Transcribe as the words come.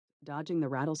dodging the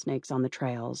rattlesnakes on the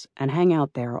trails, and hang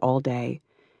out there all day.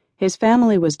 His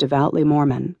family was devoutly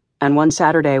Mormon, and one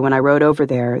Saturday when I rode over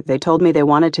there, they told me they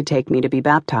wanted to take me to be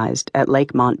baptized at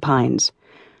Lakemont Pines.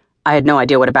 I had no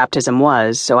idea what a baptism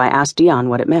was, so I asked Dion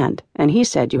what it meant, and he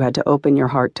said you had to open your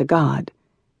heart to God.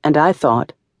 And I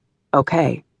thought,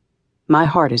 okay, my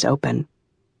heart is open.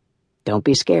 Don't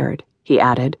be scared, he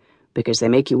added, because they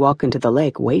make you walk into the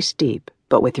lake waist deep,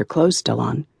 but with your clothes still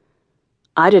on.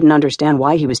 I didn't understand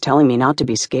why he was telling me not to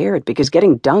be scared, because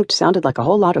getting dunked sounded like a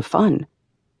whole lot of fun.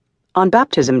 On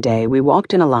baptism day, we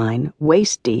walked in a line,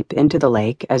 waist deep, into the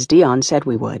lake, as Dion said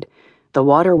we would. The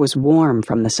water was warm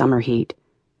from the summer heat.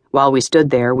 While we stood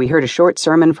there, we heard a short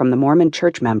sermon from the Mormon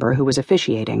church member who was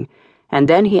officiating, and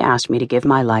then he asked me to give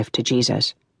my life to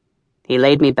Jesus. He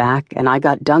laid me back, and I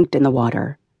got dunked in the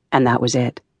water, and that was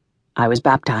it. I was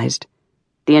baptized.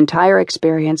 The entire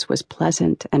experience was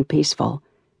pleasant and peaceful.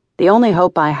 The only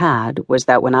hope I had was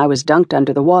that when I was dunked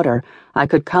under the water, I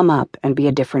could come up and be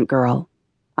a different girl.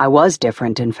 I was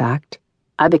different, in fact.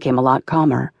 I became a lot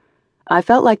calmer. I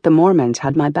felt like the Mormons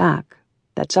had my back,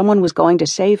 that someone was going to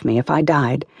save me if I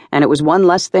died, and it was one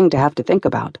less thing to have to think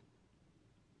about.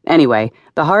 Anyway,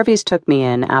 the Harveys took me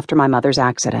in after my mother's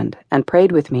accident and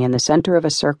prayed with me in the center of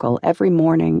a circle every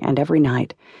morning and every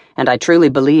night, and I truly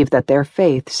believe that their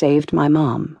faith saved my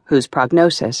mom, whose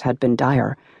prognosis had been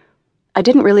dire. I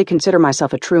didn't really consider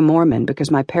myself a true Mormon because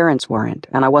my parents weren't,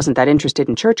 and I wasn't that interested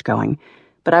in church-going,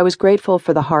 but I was grateful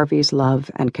for the Harveys'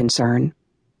 love and concern.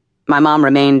 My mom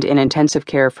remained in intensive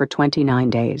care for 29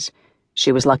 days.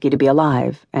 She was lucky to be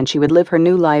alive, and she would live her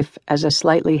new life as a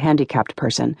slightly handicapped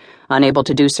person, unable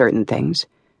to do certain things.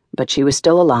 But she was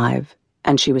still alive,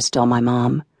 and she was still my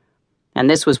mom. And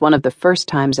this was one of the first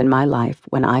times in my life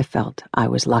when I felt I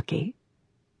was lucky.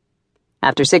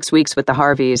 After 6 weeks with the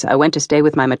Harveys, I went to stay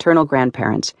with my maternal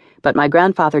grandparents, but my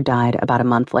grandfather died about a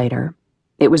month later.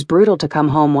 It was brutal to come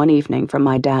home one evening from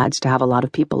my dad's to have a lot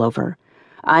of people over.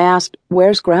 I asked,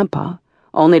 "Where's Grandpa?"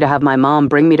 only to have my mom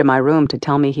bring me to my room to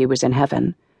tell me he was in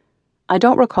heaven. I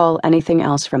don't recall anything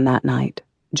else from that night,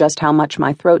 just how much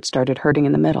my throat started hurting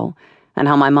in the middle, and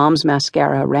how my mom's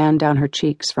mascara ran down her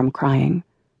cheeks from crying.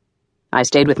 I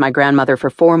stayed with my grandmother for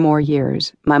 4 more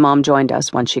years. My mom joined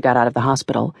us once she got out of the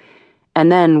hospital.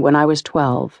 And then, when I was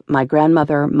 12, my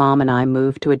grandmother, mom, and I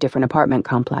moved to a different apartment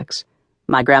complex.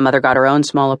 My grandmother got her own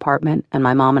small apartment, and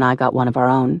my mom and I got one of our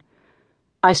own.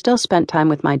 I still spent time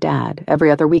with my dad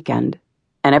every other weekend,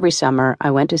 and every summer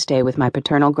I went to stay with my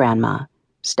paternal grandma,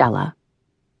 Stella.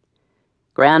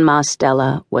 Grandma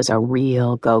Stella was a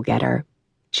real go-getter.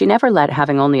 She never let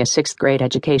having only a 6th-grade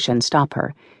education stop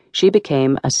her. She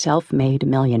became a self-made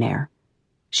millionaire.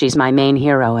 She's my main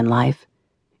hero in life.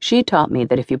 She taught me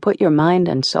that if you put your mind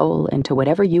and soul into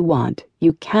whatever you want,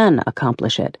 you can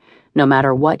accomplish it, no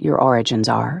matter what your origins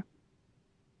are.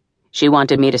 She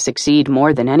wanted me to succeed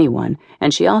more than anyone,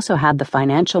 and she also had the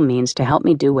financial means to help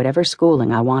me do whatever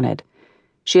schooling I wanted.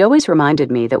 She always reminded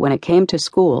me that when it came to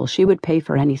school, she would pay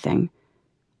for anything.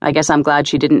 I guess I'm glad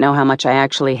she didn't know how much I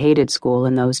actually hated school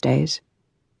in those days.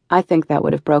 I think that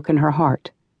would have broken her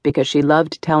heart, because she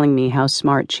loved telling me how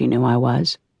smart she knew I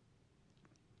was.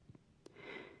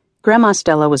 Grandma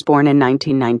Stella was born in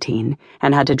 1919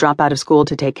 and had to drop out of school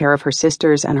to take care of her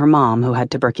sisters and her mom, who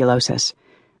had tuberculosis.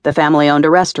 The family owned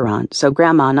a restaurant, so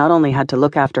Grandma not only had to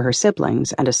look after her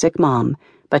siblings and a sick mom,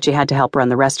 but she had to help run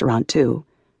the restaurant too.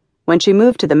 When she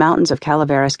moved to the mountains of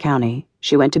Calaveras County,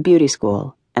 she went to beauty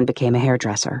school and became a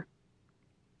hairdresser.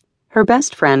 Her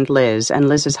best friend Liz and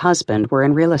Liz's husband were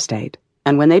in real estate,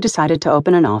 and when they decided to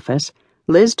open an office,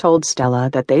 Liz told Stella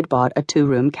that they'd bought a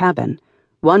 2-room cabin,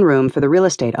 1 room for the real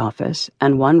estate office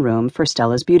and 1 room for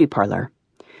Stella's beauty parlor.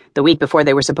 The week before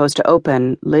they were supposed to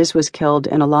open, Liz was killed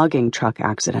in a logging truck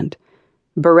accident.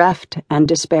 Bereft and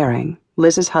despairing,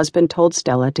 Liz's husband told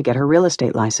Stella to get her real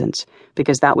estate license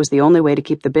because that was the only way to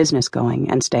keep the business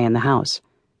going and stay in the house.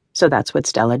 So that's what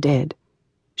Stella did.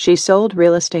 She sold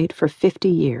real estate for 50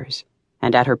 years,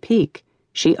 and at her peak,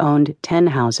 she owned 10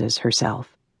 houses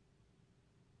herself.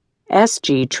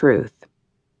 S.G. Truth.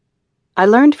 I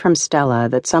learned from Stella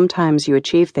that sometimes you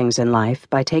achieve things in life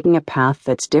by taking a path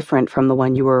that's different from the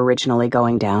one you were originally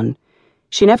going down.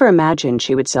 She never imagined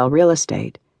she would sell real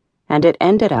estate, and it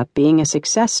ended up being a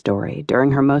success story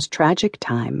during her most tragic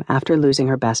time after losing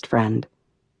her best friend.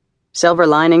 Silver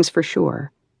linings for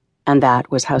sure, and that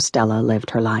was how Stella lived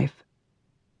her life.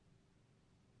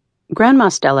 Grandma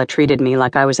Stella treated me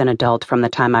like I was an adult from the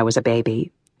time I was a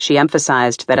baby. She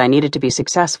emphasized that I needed to be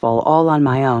successful all on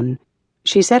my own.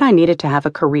 She said I needed to have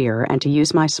a career and to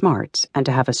use my smarts and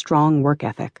to have a strong work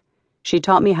ethic. She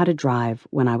taught me how to drive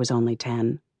when I was only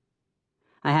 10.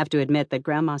 I have to admit that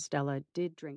Grandma Stella did drink